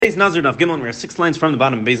Today's Nazir Daf Gimel, we are 6 lines from the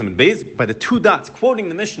bottom of Beis and Beis, by the 2 dots, quoting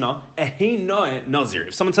the Mishnah, Ehei Noeh Nazir.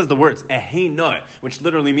 If someone says the words Ehei Noeh, which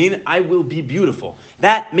literally mean I will be beautiful,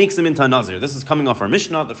 that makes him into a Nazir. This is coming off our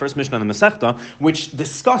Mishnah, the first Mishnah in the Masechta, which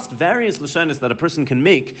discussed various Lashonos that a person can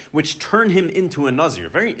make, which turn him into a Nazir.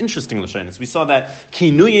 Very interesting Lashonos. We saw that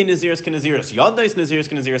Kinuye Naziris Kinaziris, Yadais Naziris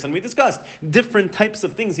Kinaziris, and we discussed different types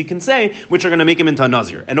of things he can say, which are going to make him into a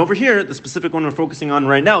Nazir. And over here, the specific one we're focusing on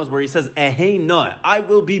right now is where he says Ehei Noeh, I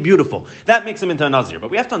will be beautiful. That makes him into a Nazir. But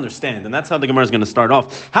we have to understand, and that's how the Gemara is going to start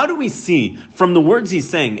off. How do we see from the words he's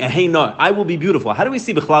saying, Ehei Noeh, I will be beautiful? How do we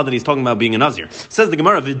see Bichlal that he's talking about being a Nazir? Says the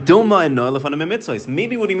Gemara, V'dilma en Noeh lefanei mitzvahs.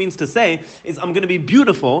 Maybe what he means to say is, I'm going to be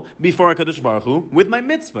beautiful before HaKadosh Baruch Hu with my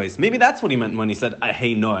mitzvahs. Maybe that's what he meant when he said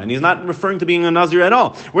Ehei Noeh, and he's not referring to being a Nazir at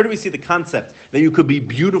all. Where do we see the concept that you could be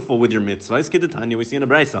beautiful with your mitzvahs? Kedetanya, we see in a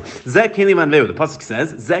Braisa. Zeh keli vanveu. The pasuk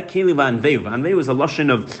says, Zeh keli vanveu. Vanveu is a lashon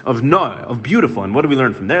of Noeh, of beautiful. And what do we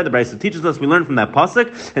learn from there? The Braisa teaches us, we learn from that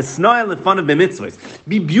pasuk,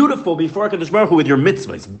 be beautiful before HaKadosh Baruch Hu with your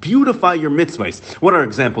mitzvahs. Beautify your mitzvahs. What are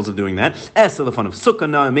examples of doing that? The fun of sukkah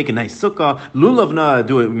na, make a nice sukkah. Lulav na,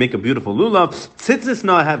 make a beautiful lulav. Tzitzis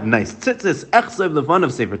na, have nice tzitzis. Echsev, the fun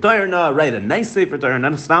of sefer Torah na, write a nice sefer Torah,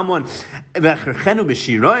 not a stam one. Wrap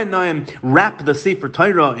the sefer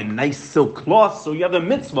Torah in nice silk cloth. So you have a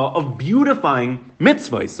mitzvah of beautifying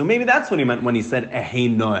mitzvahs. So maybe that's what he meant when he said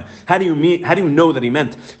Ehei Noeh. How do you know that he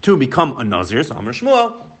meant to become a Nazir? So Amar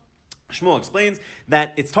Shmuel explains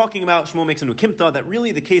that it's talking about, Shmuel makes a nukimta, that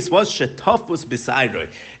really the case was Shetafus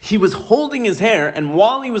B'Sayroi. He was holding his hair, and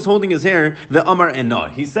while he was holding his hair, the Amar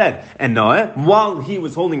Enoah. He said, Enoah, while he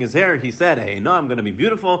was holding his hair, he said, hey, no, I'm going to be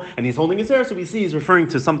beautiful, and he's holding his hair, so we see he's referring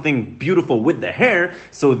to something beautiful with the hair,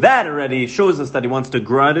 so that already shows us that he wants to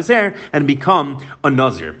grow out his hair and become a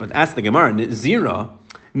Nazir. But ask the Gemara, Nazir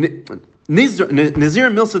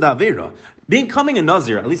milsa davera. Becoming a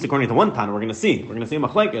Nazir, at least according to one Tana, we're going to see a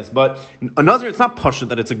machlekes, but a Nazir, it's not pashut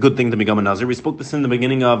that it's a good thing to become a Nazir. We spoke this in the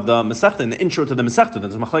beginning of the Masechta, in the intro to the Masechta.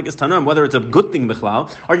 There's a machlekes Tana, whether it's a good thing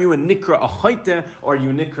bichlal. Are you a nikra a chayte, or are you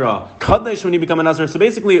nikra kadesh when you become a Nazir? So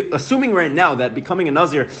basically, assuming right now that becoming a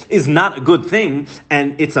Nazir is not a good thing,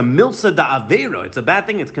 and it's a milsa da avera, it's a bad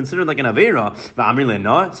thing, it's considered like an avera.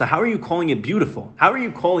 So how are you calling it beautiful? How are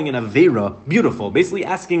you calling an avera beautiful? Basically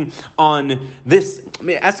asking on this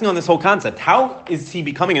whole concept. How is he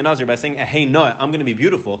becoming a Nazir by saying, hey, no, I'm going to be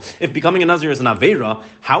beautiful? If becoming a Nazir is an Avera,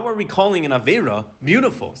 how are we calling an Avera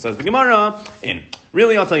beautiful? Says the Gemara,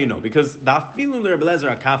 really, I'll tell you no, because the Afilu Rebbe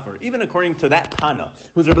Lezer HaKafir, even according to that Tana,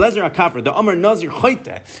 who's Rebbe Lezer HaKafir, the Amar Nazir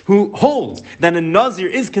Chayte, who holds that a Nazir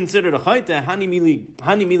is considered a Chayte, Hani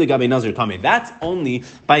Mili Gabe Nazir Tameh. That's only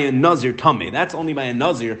by a Nazir Tameh. That's only by a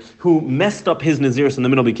Nazir who messed up his Naziris in the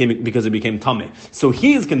middle because it became Tameh. So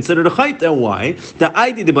he is considered a Chayte. Why? The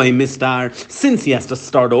idea by Mistar, since he has to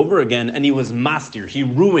start over again, and he was master, he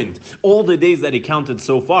ruined all the days that he counted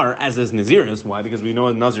so far as his Naziris. Why? Because we know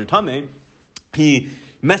a Nazir Tameh, he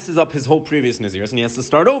messes up his whole previous Naziris and he has to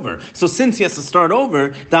start over. So since he has to start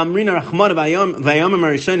over, how do we know he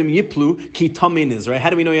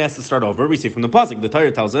has to start over? We see from the pasuk, the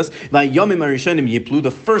Torah tells us,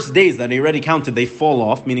 the first days that he already counted, they fall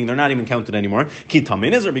off, meaning they're not even counted anymore,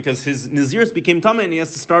 because his Naziris became Tameh and he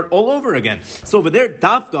has to start all over again. So over there,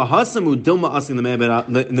 so over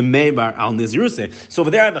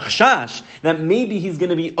there I have a chashash that maybe he's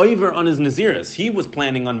going to be over on his Naziris. He was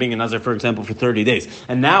planning on being a Nazir, for example, for 30 days.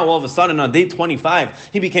 And now, all of a sudden, on day 25,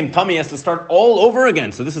 he became Tameh, he has to start all over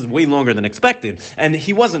again. So this is way longer than expected. And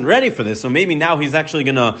he wasn't ready for this. So maybe now he's actually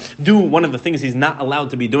going to do one of the things he's not allowed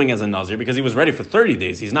to be doing as a Nazir, because he was ready for 30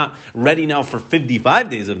 days. He's not ready now for 55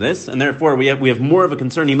 days of this. And therefore, we have more of a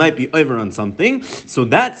concern he might be over on something. So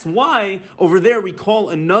that's why, over there, we call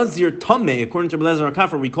a Nazir Tameh. According to Rebbe Lezer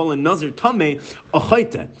HaKafir, we call a Nazir Tameh a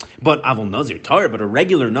Chayte. But Avol Nazir Tar, but a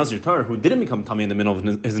regular Nazir Tar who didn't become Tameh in the middle of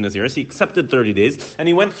his Naziris, he accepted 30 days, and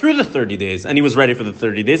he went through the 30 days, and he was ready for the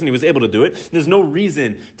 30 days, and he was able to do it. There's no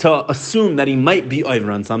reason to assume that he might be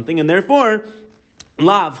over on something, and therefore,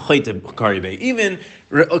 Lav Chayte Karibe. Even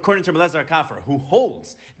according to Rebbe Lezer HaKafir, who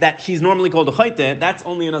holds that he's normally called a Chayte, that's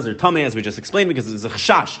only a Nazir Tameh, as we just explained, because it's a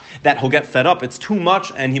chashash that he'll get fed up. It's too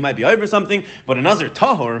much, and he might be over something. But a Nazir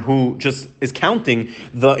Tahor, who just is counting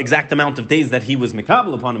the exact amount of days that he was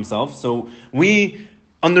mikabel upon himself, so we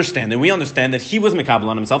understand that he was mikabel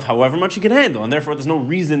on himself however much he could handle, and therefore there's no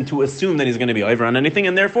reason to assume that he's going to be over on anything,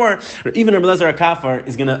 and therefore even Rebbe Lezer HaKafir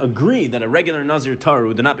is going to agree that a regular Nazir Torah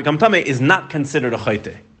who did not become Tameh is not considered a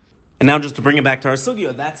Chayte. And now just to bring it back to our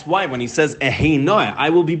sugya, that's why when he says, Ehei Noeh,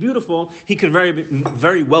 I will be beautiful, he could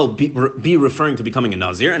very well be referring to becoming a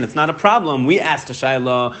Nazir, and it's not a problem. We asked the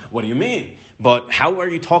Shaila, what do you mean? But how are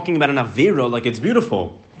you talking about an Avera like it's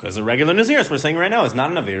beautiful? Because a regular Nazir, we're saying right now, is not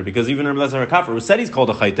a Nazir, because even Rabbi Lezer HaKafir, who said he's called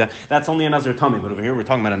a Chayta, that's only a Nazir Tummy, but over here we're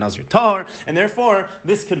talking about a Nazir Tar, and therefore,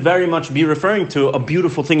 this could very much be referring to a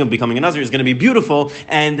beautiful thing of becoming a Nazir is going to be beautiful,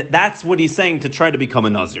 and that's what he's saying to try to become a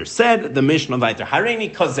Nazir. Said the Mishnah Vayter,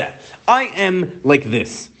 Hareini Kazeh, I am like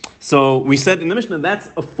this. So we said in the Mishnah, that's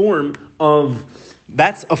a form of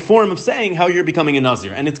saying how you're becoming a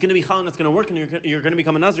Nazir. And it's going to be chal and it's going to work, and you're going to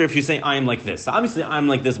become a Nazir if you say, I am like this. So obviously, I am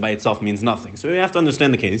like this by itself means nothing. So we have to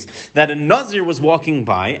understand the case that a Nazir was walking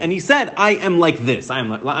by and he said, I am like this.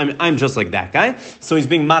 I'm just like that guy. So he's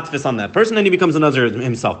being matfis on that person and he becomes a Nazir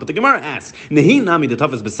himself. But the Gemara asks, Nehi nami de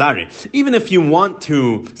tafas besari. Even if you want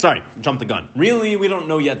to, jump the gun. Really, we don't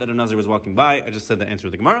know yet that a Nazir was walking by. I just said the answer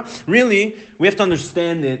to the Gemara. Really, we have to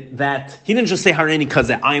understand it that he didn't just say, Hareini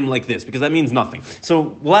kazeh, I am like this, because that means nothing. So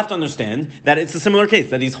we'll have to understand that it's a similar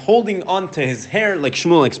case, that he's holding on to his hair, like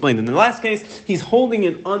Shmuel explained in the last case. He's holding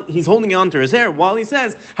it on to his hair while he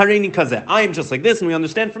says, Hareini kazeh, I am just like this, and we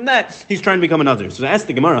understand from that, he's trying to become a Nazir. So ask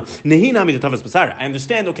the Gemara, Nehi nami detavas basara. I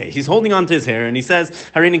understand, okay, he's holding on to his hair, and he says,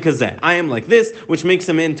 Hareini kazeh, I am like this, which makes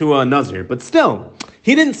him into a Nazir. But still,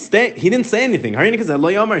 he didn't say anything. Hareini kazeh, lo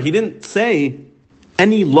yamar, he didn't say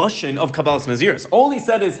any lashon of Kabbalas Naziris. All he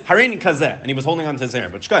said is Hareini kazeh, and he was holding on to his hair.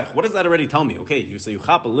 But shkaich, what does that already tell me? Okay, you say you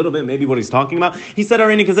chop a little bit, maybe what he's talking about. He said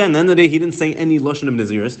Hareini kazeh, and at the end of the day, he didn't say any lashon of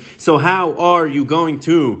Naziris. So how are you going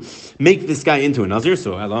to make this guy into a Nazir?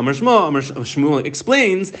 So Amar Shmuel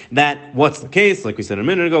explains that what's the case? Like we said a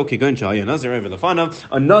minute ago,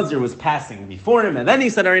 a Nazir was passing before him, and then he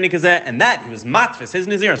said Hareini kazeh, and that he was matfis his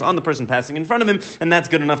Naziris on the person passing in front of him, and that's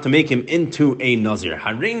good enough to make him into a Nazir.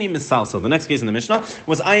 Hareini misalsel. The next case in the Mishnah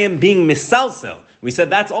was I am being misalsel. We said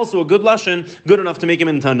that's also a good lashon, good enough to make him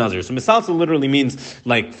into a Nazir. So misalsel literally means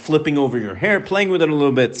like flipping over your hair, playing with it a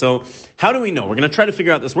little bit. So how do we know? We're going to try to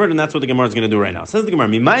figure out this word, and that's what the Gemara is going to do right now. Says the Gemara,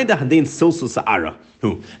 Mimayda hadin silsul sa'ara.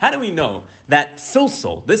 How do we know that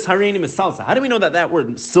silsul, this hareini misalsa, how do we know that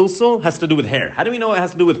word silsul has to do with hair? How do we know it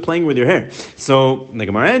has to do with playing with your hair? So the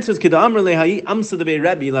Gemara answers, because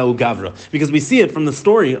we see it from the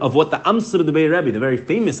story of what the Amsar de Rebbe, the very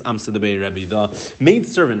famous Amsar de Rebbe, the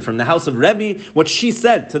maidservant from the house of Rebbe, what she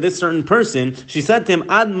said to this certain person, she said to him,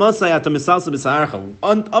 Ad masayata misalsa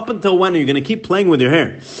b'sa'archa. Up until when are you going to keep playing with your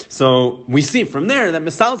hair? So we see from there that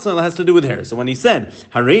misalsel has to do with hair. So when he said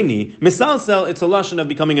hareini misalsel, it's a lashon of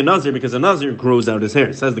becoming a Nazir, because a Nazir grows out his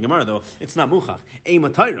hair. Says the Gemara though, it's not muchach. Ema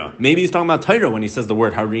Taira. Maybe he's talking about Taira when he says the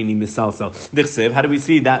word hareini misalsel. Dichsev, how do we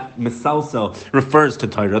see that misalsel refers to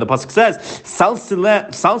Taira? The pasuk says, salsila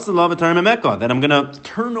v'Torah memeka, that I'm going to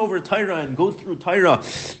turn over Taira and go through Taira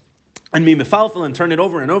and be mefalfel and turn it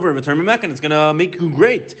over and over, return mimeka, and it's going to make you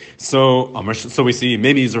great. So we see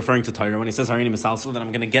maybe he's referring to Torah when he says harini misalsel, that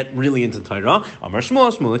I'm going to get really into Torah. Amar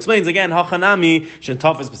Shmuel explains again, hachanami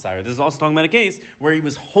shetafes b'sayra. This is also talking about a case where he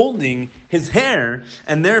was holding his hair,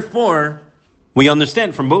 and therefore we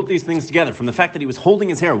understand from both these things together, from the fact that he was holding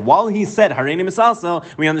his hair while he said hareini misalsel,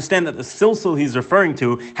 we understand that the silsul he's referring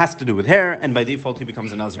to has to do with hair, and by default he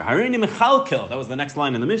becomes a Nazir. Hareini mechalkel, that was the next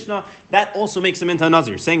line in the Mishnah, that also makes him into a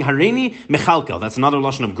Nazir. Saying hareini mechalkel, that's another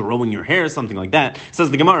lashon of growing your hair, something like that.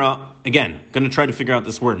 Says the Gemara, again, going to try to figure out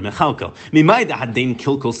this word, mechalkel. Mimayda hadain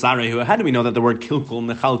kilkul sarehu. How do we know that the word kilkul,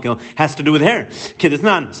 mechalkel, has to do with hair?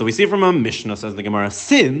 Kidisnan. So we see from a Mishnah, says the Gemara,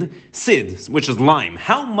 sid, which is lime.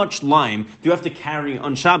 How much lime do you have to carry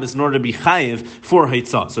on Shabbos in order to be chayiv for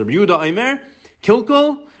haitzah? So Rabbi Yehuda Aimer,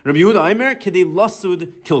 kilkul, Rabbi Yehuda Aimer, kedei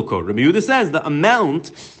lasud kilkul. Rabbi Yehuda says the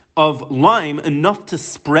amount of lime enough to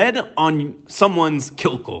spread on someone's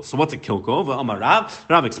kilkul. So what's a kilkul?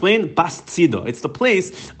 Rav explained, bas tzido. It's the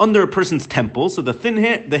place under a person's temple. So the thin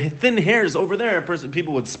hairs over there,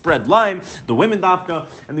 people would spread lime, the women dafka,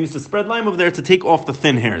 and they used to spread lime over there to take off the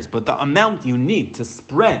thin hairs. But the amount you need to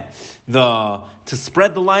spread the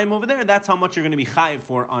lime over there, that's how much you're going to be chayiv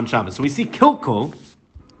for on Shabbos. So we see kilkul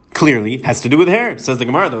clearly has to do with hair. Says the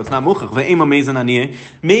Gemara, though, it's not muchach.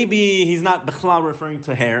 Maybe he's not b'chlal referring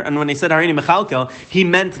to hair, and when he said hareini mechalkel, he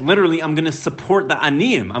meant literally, I'm going to support the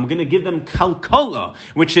aniyim. I'm going to give them kalkala,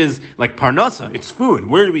 which is like parnasa, it's food.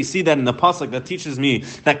 Where do we see that in the pasuk that teaches me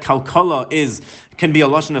that kalkala can be a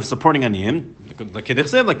lashon of supporting aniyim? Like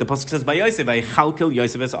the pasuk says by Yosef,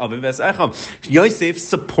 Yosef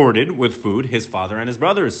supported with food his father and his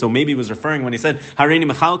brothers. So maybe he was referring when he said hareini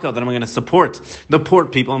mechalkel, that I'm going to support the poor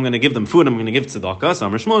people. I'm going to give them food. I'm going to give tzedakah. So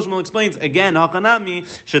Amar Shmuel explains again, hachanami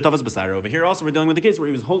shetavas b'sayra. Over here also we're dealing with the case where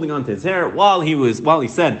he was holding on to his hair while he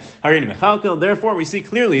said hareini mechalkel. Therefore we see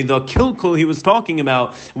clearly the kilkul he was talking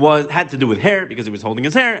about had to do with hair, because he was holding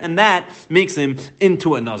his hair, and that makes him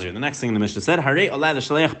into a Nazir. The next thing the Mishnah said, harei alay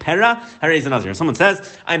l'shaleach pera, harei is a nazir. Someone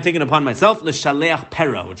says, I'm taking upon myself l'shaleach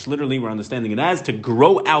pera, which literally we're understanding it as to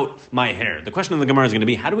grow out my hair. The question of the Gemara is going to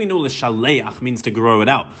be, how do we know l'shaleach means to grow it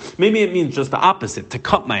out? Maybe it means just the opposite, to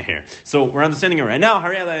cut my hair. So we're understanding it right now.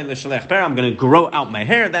 Harei alay l'shaleach pera, I'm going to grow out my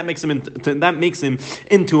hair. That makes him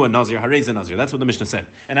into a nazir. Harei is a nazir. That's what the Mishnah said.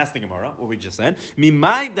 And ask the Gemara, what we just said.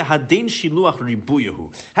 Mimai dehadein shiluach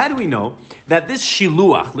ribuyahu. How do we know that this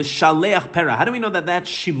shiluach, l'shaleach pera, how do we know that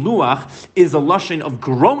shiluach is a lashon of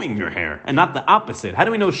growing your hair and not the opposite? How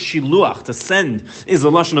do we know shiluach, to send, is a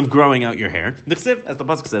lashon of growing out your hair? The chsiv, as the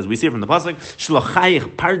pasuk says, we see it from the pasuk,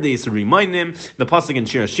 shlochayich pardes rimaynim. The pasuk in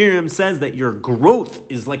Shir Hashirim says that your growth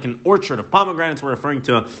is like an orchard of pomegranates. We're referring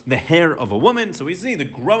to the hair of a woman. So we see the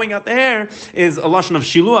growing out the hair is a lashon of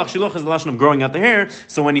shiluach. Shiluach is a lashon of growing out the hair.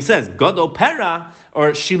 So when he says gadol pera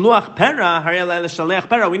or shiluach pera,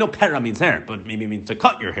 pera, we know pera means hair, but maybe it means to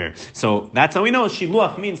cut your hair. So that's how we know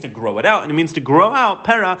shiluach means to grow it out, and it means to grow out,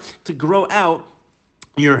 pera, to grow out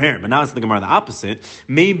your hair. But now it's the Gemara the opposite.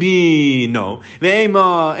 Maybe no. Maybe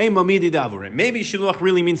shiluach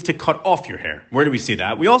really means to cut off your hair. Where do we see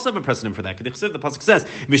that? We also have a precedent for that. The pasuk says,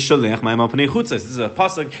 this is a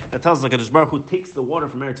pasuk that tells us like Baruch who takes the water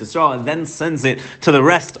from Eretz Yisrael and then sends it to the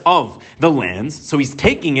rest of the lands. So he's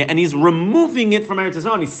taking it and he's removing it from Eretz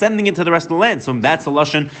Yisrael and he's sending it to the rest of the land. So that's a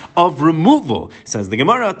lashon of removal. Says the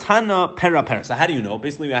Gemara, Tana pera pera. So how do you know?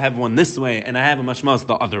 Basically, I have one this way and I have a mashmas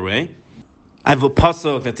the other way. I have a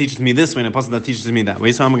pasuk that teaches me this way and a pasuk that teaches me that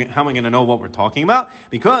way. So how am I going to know what we're talking about?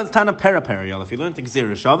 Because Tana pera pera, y'all. If you learn the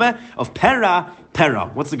Gezerah Shaveh of pera,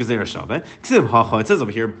 what's the Gezerah Shaveh? It says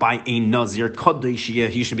over here, by a Nazir, Kadosh,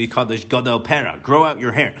 he should be Kadosh, Gadol pera, grow out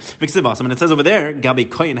your hair. And it says over there, Gabi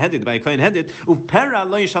Koyin Hedid, by Koyin Hedid, Upera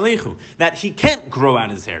lo yishalechu, that he can't grow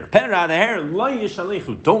out his hair. Pera, the hair, lo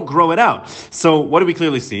yishalechu, don't grow it out. So what do we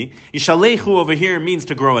clearly see? Yishalechu over here means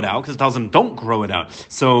to grow it out, because it tells him don't grow it out.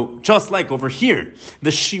 So just like over here, the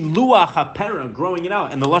shiluach hapera, growing it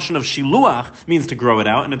out, and the lashon of shiluach means to grow it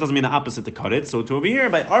out, and it doesn't mean the opposite to cut it. So to over here,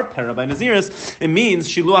 by our pera, by Naziris, it means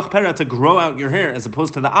shiluach pera, to grow out your hair, as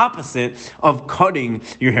opposed to the opposite of cutting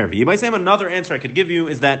your hair. By saying another answer I could give you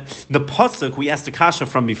is that the pasuk we asked a kasha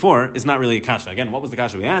from before is not really a kasha. Again, what was the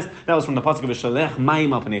kasha we asked? That was from the pasuk of Shalech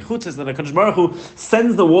Mayim al Panei Chutzos, that HaKadosh Baruch Hu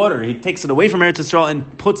sends the water, he takes it away from Eretz Yisrael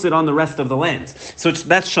and puts it on the rest of the lands. So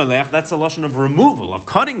that's Shalech, that's a lashon of removal, of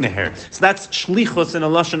cutting the hair. So that's shlichus and a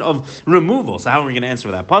lashon of removal. So how are we going to answer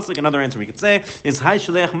that pasuk? Another answer we could say is Hay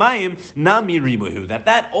Shalech Mayim Nami Ribuhu.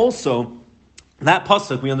 That also, that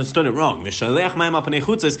pasuk, we understood it wrong. V'shaleach mayim al panei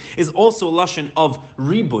chutzos is also a lashon of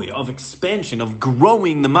ribuy, of expansion, of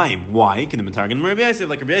growing the mayim. Why? Can the mitargim Rabbi Yosef,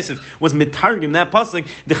 like Rabbi Yosef was mitargim that pasuk,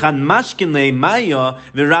 dechan mashkin le'maya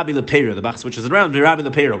v'rabi lepeira. The Bach switches it around. V'rabi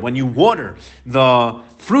lepeira. When you water the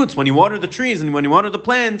fruits, when you water the trees, and when you water the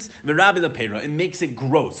plants, v'rabi lepeira, it makes it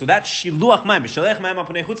grow. So that's shiluach mayim. V'shaleach mayim al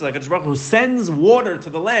panei chutzos, like HaKadosh Baruch Hu sends water to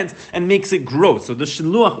the lands and makes it grow. So the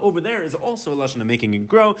shiluach over there is also a lashon of making it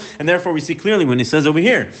grow, and therefore we see clearly when he says over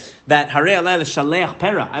here that harei alei l'shaleach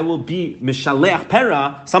pera, I will be mishaleach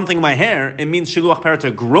pera, something in my hair, it means shiluach pera,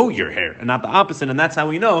 to grow your hair, and not the opposite. And that's how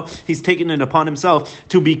we know he's taken it upon himself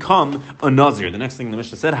to become a nazir. The next thing the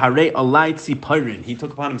Mishnah said, harei alai tziparin, he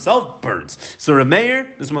took upon himself birds. So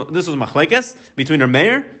Rameir, this was machlekes between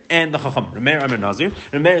Rameir and the Chacham. Rameir Amar Nazir.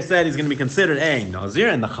 Rameir said he's going to be considered a nazir,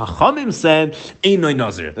 and the Chachamim said a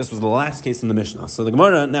nazir. This was the last case in the Mishnah. So the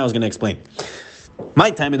Gemara now is going to explain.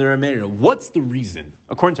 My time in the Rameir, what's the reason?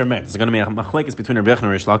 According to Rameir, there's going to be a machlekes between Rabbi Yochanan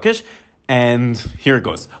and Rish Lakish, and here it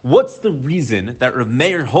goes. What's the reason that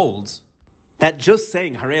Rameir holds that just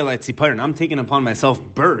saying harei alai tziparin, I'm taking upon myself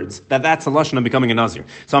birds, that's a lashon of becoming a nazir?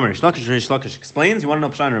 So Rish Lakish explains. You want to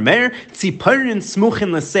know Pshan Rameir? Tziparin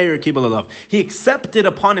smuchin l'seir kibul alav. He accepted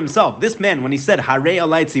upon himself, this man, when he said harei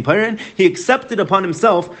alai tziparin, he accepted upon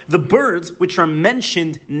himself the birds which are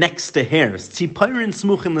mentioned next to hairs. Tziparin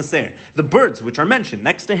smuchin l'seir. The birds which are mentioned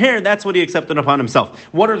next to hair, that's what he accepted upon himself.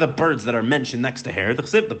 What are the birds that are mentioned next to hair? The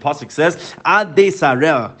pasuk says ad de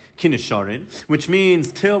sareh kinisharin, which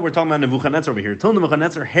means till, we're talking about Nebuchadnezzar over here, till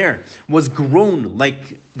Nebuchadnezzar's hair was grown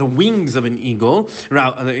like the wings of an eagle,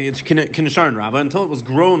 Kinisharan Rabba, until it was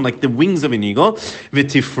grown like the wings of an eagle,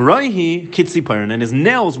 V'tifraihi kitziparin, and his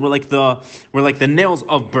nails were like the nails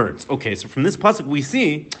of birds. Okay, so from this pasuk we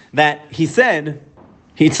see that it says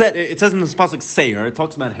in this pasuk seir, it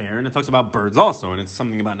talks about hair and it talks about birds also, and it's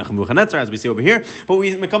something about Nebuchadnezzar as we see over here. But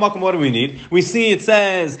what do we need? We see it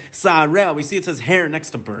says sareh, we see it says hair next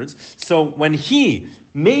to birds. So when he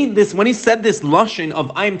made this, when he said this lashon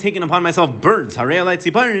of I am taking upon myself birds,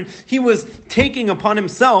 he was taking upon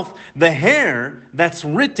himself the hair that's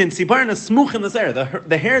written,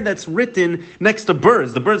 the hair that's written next to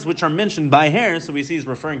birds, the birds which are mentioned by hair, so we see he's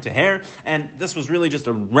referring to hair, and this was really just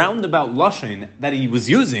a roundabout lashon that he was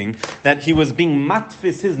using, that he was being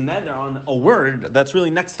matfis his neder on a word that's really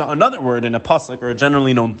next to another word in a pasuk or a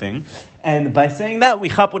generally known thing. And by saying that, we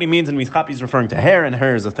chap what he means, and we chap he's referring to hair, and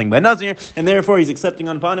hair is a thing by Nazir, and therefore he's accepting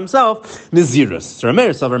upon himself Nazirus. So Rameir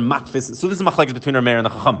Savar Matfis. So this is machlekes between Rameir and the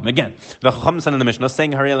Chacham. Again, the Chacham said in the Mishnah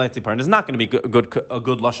saying Harei Alai Tzipar is not going to be a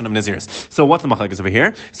good lashon of Nazirus. So what's the machlekes over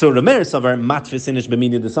here? So Rameir Savar Matfis inish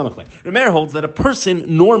b'mini desamachle. Rameir holds that a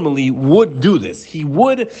person normally would do this. He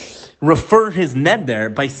would refer his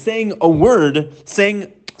neder by saying a word,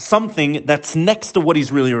 saying something that's next to what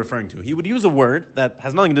he's really referring to. He would use a word that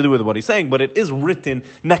has nothing to do with what he's saying, but it is written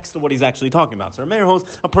next to what he's actually talking about. So Rameir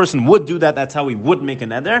holds a person would do that. That's how he would make a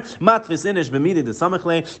neder. Matvis inish b'midi de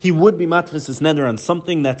samachle. He would be matvis his neder on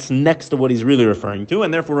something that's next to what he's really referring to.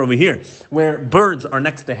 And therefore over here, where birds are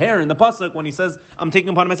next to hair in the pasuk, when he says I'm taking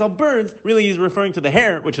upon myself birds, really he's referring to the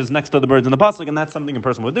hair, which is next to the birds in the pasuk, and that's something a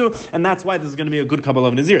person would do. And that's why this is going to be a good Kabbalah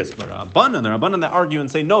of Nazirus. But Rabbanan that argue and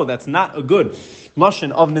say no, that's not a good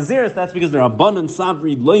lashon of Nazirus. That's because the Rabbanan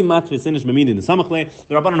Savri loy matvis inish b'midi de samachle.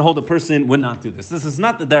 The Rabbanan hold a person would not do this. This is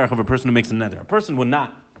not the derech of a person who makes a neder. A person would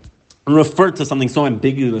not refer to something so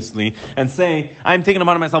ambiguously and say, I'm taking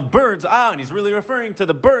upon myself birds, and he's really referring to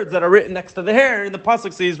the birds that are written next to the hair. In the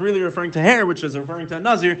pasuk, so he's really referring to hair, which is referring to a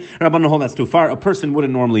Nazir. Rabbanan hold that's too far. A person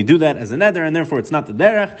wouldn't normally do that as a neder, and therefore it's not the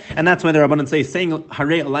derech, and that's why the Rabbanan say saying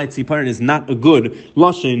Harei Alai Tzipar is not a good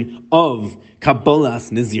lashon of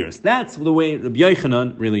Kabbalas Nazirus. That's the way Rabbi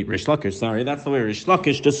Yochanan, really Rish Lakish, that's the way Rish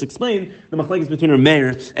Lakish just explained the machlekes between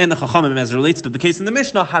Rameir and the Chachamim as it relates to the case in the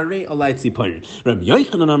Mishnah, Harei Alai Tzipar. Rabbi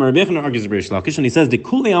Yochanan argues Rish Lakish, and he says,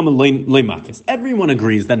 everyone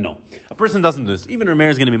agrees that no, a person doesn't do this. Even Rameir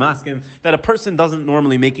is going to be masking that a person doesn't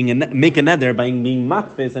normally make a neder by being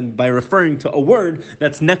matfis and by referring to a word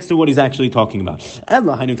that's next to what he's actually talking about.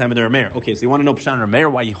 Okay, so you want to know Pshan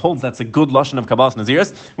Rameir why he holds that's a good lashon of Kabbalas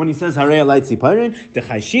Nazirus when he says Harei Alai Tziparin, the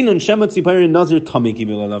Chayshin and Shema Tziparin Nazir Tamiki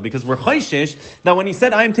Bilallah, because we're chayshish that when he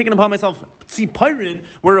said I am taking upon myself Tziparin,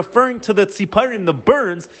 we're referring to the Tziparin, the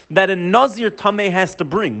birds that a Nazir Tameh has to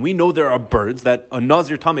bring. We know there are birds that a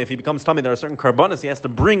Nazir Tameh, if he becomes Tameh, there are certain karbanas he has to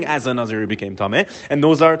bring as a Nazir who became Tameh, and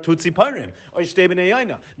those are two Tziparim.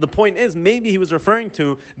 The point is, maybe he was referring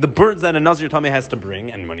to the birds that a Nazir Tameh has to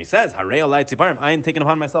bring, and when he says Harei Alai Tziparim, I am taking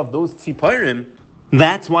upon myself those Tziparim,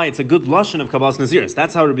 that's why it's a good lashon of Kabbalas Nazirus.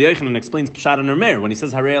 That's how Rabbi Yochanan explains Pshat and Rameir. When he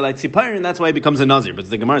says Harei Alai Tziparin, that's why he becomes a Nazir. But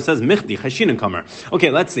the Gemara says Michdi Chayshin Kamer. Okay,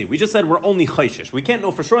 let's see. We just said we're only chayshish. We can't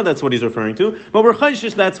know for sure that's what he's referring to, but we're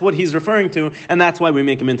chayshish that's what he's referring to, and that's why we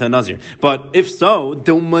make him into a Nazir. But if so,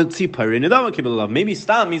 Doma Tziparin Nedava Kibbalav. Maybe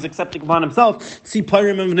Stam he's accepting upon himself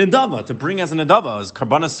Tziparim of Nedava to bring as a Nedava, as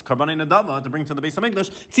Karbanai Nedava to bring to the Beis Hamikdash.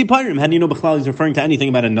 Tziparim. How do you know Bechlal he's referring to anything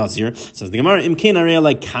about a Nazir? Says the Gemara Imkein Harei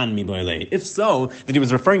Alai Kan Mi Boilei. If so, that he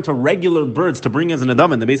was referring to regular birds to bring as an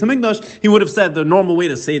Adam in the Beis Hamikdash, he would have said the normal way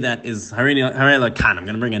to say that is Harei Alai Kan. I'm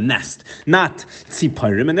going to bring a nest, not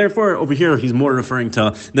Tziparim, and therefore over here he's more referring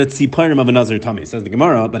to the Tziparim of a Nazir Tameh. Says the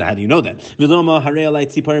Gemara, but how do you know that?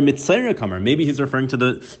 Maybe he's referring to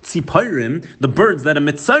the Tziparim, the birds that a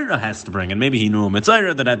Mitzayra has to bring, and maybe he knew a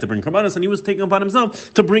Mitzayra that had to bring karbanos, and he was taking upon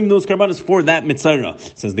himself to bring those karbanos for that Mitzayra.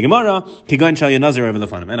 Says the Gemara, Kigan Shal Nazir over the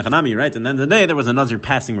Fanim. And Hanami, right? And then the day there was a Nazir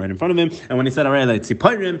passing right in front of him, and when he said Harei Alai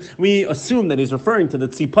Tziparim, we assume that he's referring to the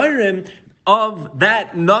Tziparim of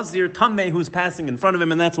that Nazir Tameh who's passing in front of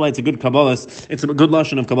him, and that's why it's a good Kabbalas. It's a good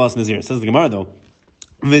lashon of Kabbalas Nazir. Says the Gemara though.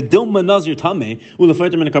 How do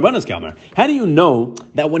you know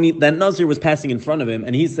that when that Nazir was passing in front of him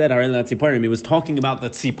and he said Harei Alai Tziparim, he was talking about the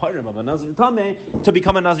Tziparim of a Nazir Tameh to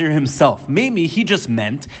become a Nazir himself? Maybe he just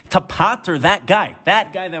meant to pater that guy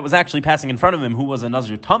that was actually passing in front of him who was a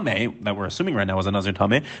Nazir Tameh, that we're assuming right now was a Nazir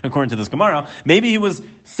Tameh, according to this Gemara. Maybe he was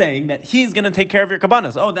saying that he's going to take care of your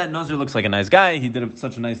karbanos. Oh, that Nazir looks like a nice guy. He did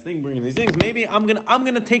such a nice thing bringing these things. Maybe I'm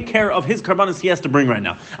gonna take care of his karbanos he has to bring right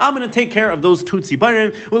now. I'm going to take care of those two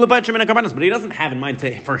Tziparim. But he doesn't have in mind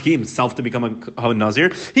for himself to become a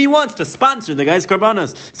Nazir. He wants to sponsor the guy's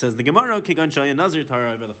karbanos. Says the Gemara, Nazir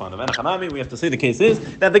we have to say the case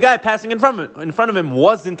is that the guy passing in front of him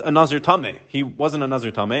wasn't a Nazir Tameh. He wasn't a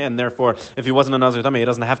Nazir Tameh, and therefore, if he wasn't a Nazir Tameh, he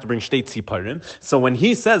doesn't have to bring shtei Tziparim. So when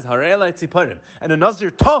he says Harei Alai Tziparim, and a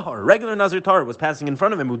Nazir Tahor, regular Nazir Tahor, was passing in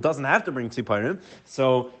front of him who doesn't have to bring Tziparim,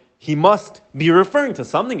 so he must be referring to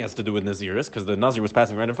something that has to do with Naziris, because the Nazir was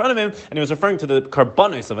passing right in front of him, and he was referring to the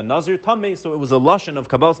karbanos of a Nazir Tameh, so it was a lashon of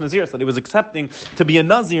Kabbalah's Naziris that he was accepting to be a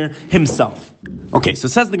Nazir himself. Okay, so it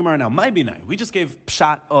says the Gemara now, my binai, we just gave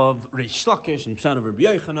pshat of Reish Lakish and pshat of Rabbi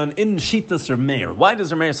Yochanan in Shitas or Meir. Why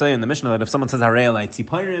does Meir say in the Mishnah that if someone says Harei Alai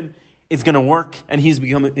Tzipayrim, it's going to work, and he's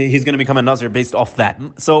going to become a Nazir based off that?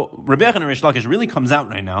 So Rabbi Yochanan and Reish Lakish really comes out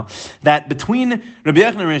right now that between Rabbi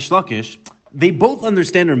Yochanan and Reish Lakish, they both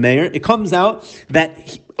understand or Meir. It comes out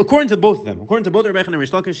that according to both of them, according to both Rabbi Yochanan and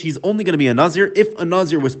Reish Lakish, he's only going to be a Nazir if a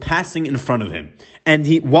Nazir was passing in front of him. And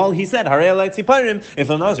while he said, Harei Alai Tzipayrim,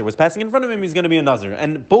 if a Nazir was passing in front of him, he's going to be a Nazir.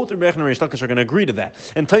 And both Rabbi Yochanan and Reish Lakish are going to agree to that.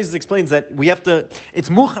 And Taisus explains that we have to, it's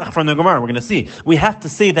muchach from the Gemara, we're going to see. We have to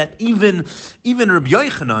say that even Rabbi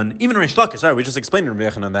Yochanan, even Reish Lakish, sorry, we just explained to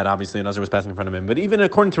Rabbi Yochanan that obviously a Nazir was passing in front of him. But even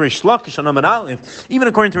according to Reish Lakish on Amud Aleph, even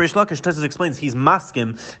according to Reish Lakish, Taisus explains he's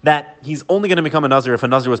maskim that he's only going to become a Nazir if a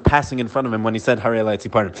Nazir was passing in front of him when he said Harei Alai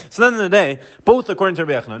Tzipayrim. So then in the day, both according to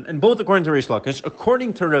Rabbi Yochanan and both according to Reish Lakish,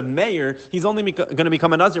 according to Rav Meir, he's only going to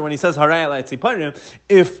become a Nazir when he says Harei Alai Tzipayrim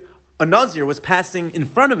if a Nazir was passing in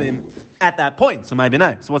front of him at that point. So my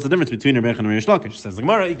binai. So what's the difference between Rabbi Yochanan and Reish Lakish? Says the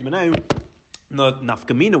Gemara, the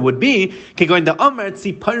nafkamina would be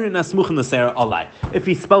if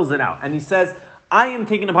he spells it out and he says, I am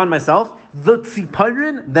taking upon myself the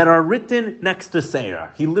tziparim that are written next to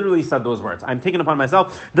Seir. He literally said those words. I'm taking upon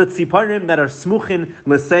myself the tziparim that are smuchin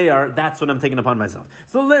l'seir. That's what I'm taking upon myself.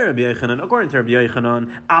 So Rabbi Yochanan, according to Rabbi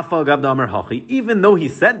Yochanan, afal gav damar hachi. Even though he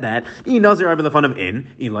said that, I nazir over the fun of in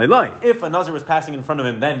ilai lai. If a nazir was passing in front of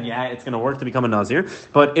him, then yeah, it's going to work to become a nazir.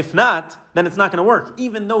 But if not, then it's not going to work.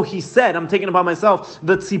 Even though he said, I'm taking upon myself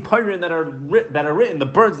the tziparim that are written, the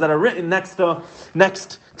birds that are written next to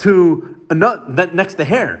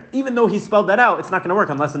hair. Even though he spelled that out, it's not going to work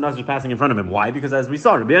unless the Nazir is passing in front of him. Why? Because as we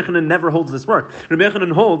saw, Rabbi Yochanan never holds this work. Rabbi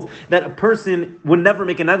Yochanan holds that a person would never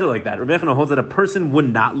make a neder like that. Rabbi Yochanan holds that a person would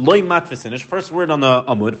not loy matvis inish. First word on the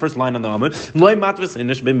amud, first line on the amud, loy matvis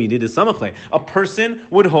inish b'midi de samachle. A person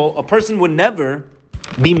would never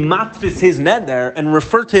be matvis his neder and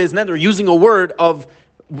refer to his neder using a word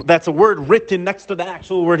that's a word written next to the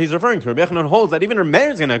actual word he's referring to. Rabbi Yochanan holds that even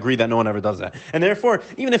Meir is going to agree that no one ever does that. And therefore,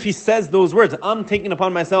 even if he says those words, I'm taking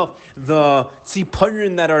upon myself the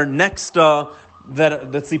tziparim that are next the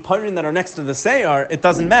tziparim that are next to the seyar, it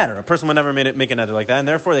doesn't matter. A person would never make an neder like that, and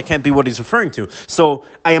therefore they can't be what he's referring to. So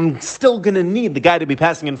I am still going to need the guy to be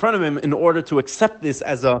passing in front of him in order to accept this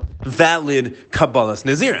as a valid Kabbalah's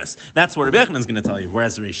Naziris. That's what Rabbi Yochanan is going to tell you.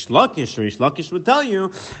 Whereas Reish Lakish would tell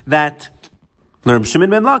you that Rabbi Shimon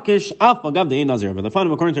ben Lakish, but the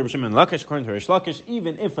fun according to Rabbi Shimon ben Lakish, according to Reish Lakish,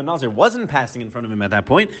 even if a Nazir wasn't passing in front of him at that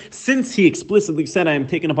point, since he explicitly said, I am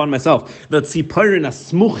taking upon myself the tziparin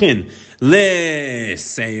asmuchin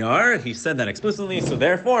le-seyar, he said that explicitly, so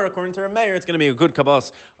therefore, according to Rabbi Meir, it's going to be a good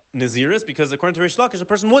Kabbalah's Naziris, because according to Reish Lakish, a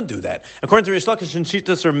person would do that. According to Reish Lakish and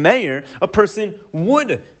Shitas or Meir, a person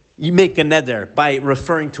would you make a neder by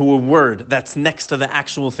referring to a word that's next to the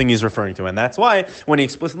actual thing he's referring to. And that's why, when he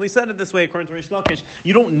explicitly said it this way, according to Reish Lakish,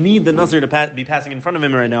 you don't need the Nazir to be passing in front of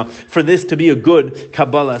him right now for this to be a good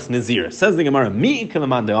Kabbalah's Nazir. Says the Gemara,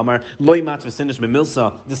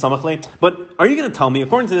 but are you going to tell me,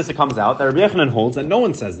 according to this it comes out, that Rabbi Yochanan holds that no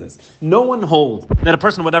one says this. No one holds that a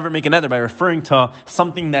person would ever make a neder by referring to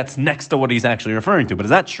something that's next to what he's actually referring to. But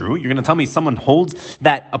is that true? You're going to tell me someone holds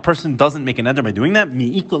that a person doesn't make a neder by doing that?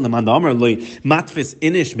 Does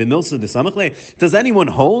anyone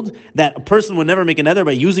hold that a person would never make a neder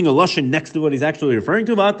by using a lashon next to what he's actually referring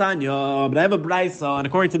to? But I have a brayso, and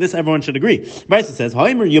according to this, everyone should agree. Brayso says,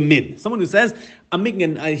 "Yamin." Someone who says, "I'm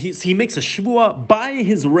making," he makes a shvua by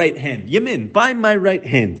his right hand. Yamin, by my right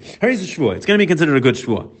hand. Here's a shvua. It's going to be considered a good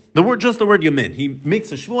shvua. Just the word yamin. He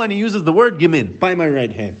makes a shvua and he uses the word yamin, by my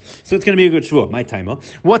right hand. So it's going to be a good shvua. My timer.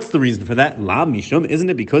 What's the reason for that? La mishum. Isn't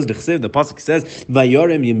it because the pasuk says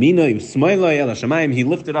vayorem yamina yusmaila el hashamayim? He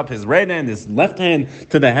lifted up his right hand, his left hand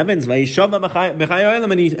to the heavens. Vayishava b'chayim,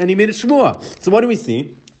 and he made a shvua. So what do we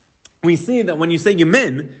see? We see that when you say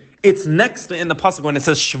yamin, it's next to in the pasuk when it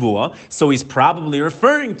says shvua, so he's probably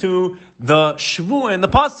referring to the shvua in the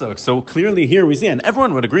pasuk. So clearly here we see, and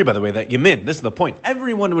everyone would agree, by the way, that yamin, this is the point,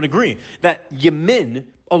 everyone would agree that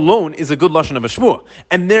yamin alone is a good lashon of a shvua,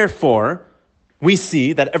 and therefore we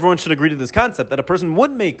see that everyone should agree to this concept that a person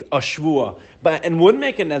would make a shvua and would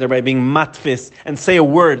make a neder by being matfis and say a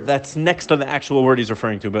word that's next to the actual word he's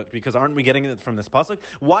referring to. But because aren't we getting it from this pasuk?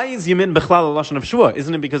 Why is yamin bechlal a lashon of shvua?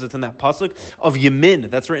 Isn't it because it's in that pasuk of yamin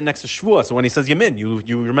that's written next to shvua? So when he says yamin,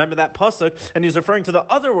 you remember that pasuk, and he's referring to the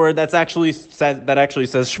other word that actually says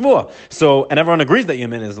shvua. So and everyone agrees that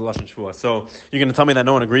yamin is a lashon shvua. So you're going to tell me that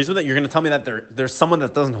no one agrees with it? You're going to tell me that there's someone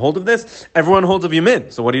that doesn't hold of this? Everyone holds of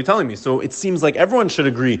yamin. So what are you telling me? So it seems like everyone should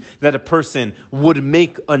agree that a person would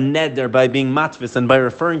make a neder by being matvis and by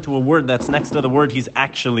referring to a word that's next to the word he's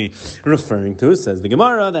actually referring to. Says the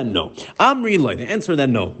Gemara that no. Amri loy, the answer that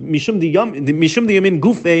no. Mishum the yamin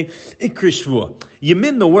gufe ikri shvua.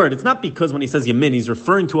 Yamin, the word, it's not because when he says yamin, he's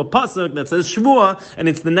referring to a pasuk that says shvua, and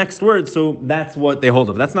it's the next word, so that's what they hold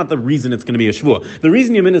of. That's not the reason it's going to be a shvua. The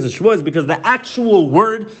reason yamin is a shvua is because the actual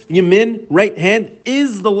word yamin, right hand,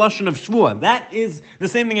 is the lashon of shvua. That is the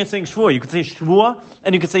same thing as saying shvua. You could say shvua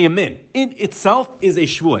and you could say yamin. It itself is a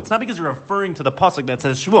shvua. It's not because you're referring to the pasuk that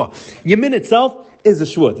says shvua. Yamin itself is a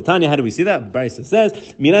shvua. Titania, how do we see that? Brisa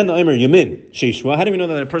says, Miran Omer yamin sheshvua. How do we know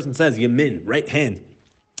that a person says yamin, right hand?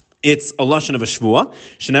 It's a lashon of a shvua.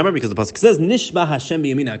 Shenamar, because the pasuk says, Nishba Hashem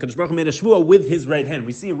b'yamina. HaKadosh Baruch Hu made a shvua with his right hand.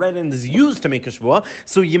 We see right hand is used to make a shvua.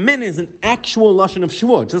 So yamin is an actual lashon of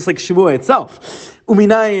shvua, just like shvua itself.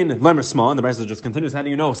 Uminayin lemer small, and the Brisa just continues. How do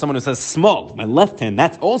you know someone who says small, my left hand,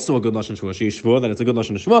 that's also a good lashon shvua? Shvua, that it's a good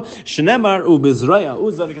lashon shvua. Shenemar ubizraya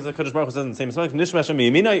uzay, because the Kadosh Baruch Hu says in the same spot. Nishma Hashem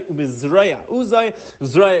b'yamina ubizraya uzay.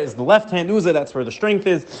 Zraya is the left hand. Uzay, that's where the strength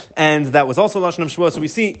is, and that was also lashon of shvua. So we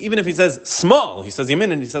see, even if he says small, he says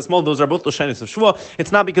yamin, and he says small. Those are both loshanis of shvua.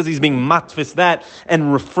 It's not because he's being matfis that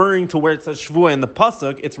and referring to where it says shvua in the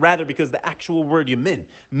pasuk. It's rather because the actual word yamin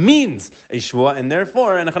means a shvua, and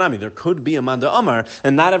therefore, and there could be a manda amar.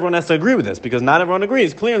 And not everyone has to agree with this, because not everyone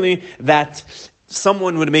agrees clearly that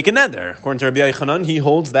someone would make a neder. According to Rabbi Yochanan, he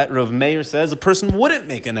holds that Rav Meir says a person wouldn't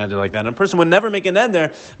make a neder like that. A person would never make a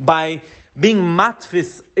neder by being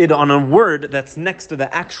matfis it on a word that's next to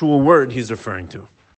the actual word he's referring to.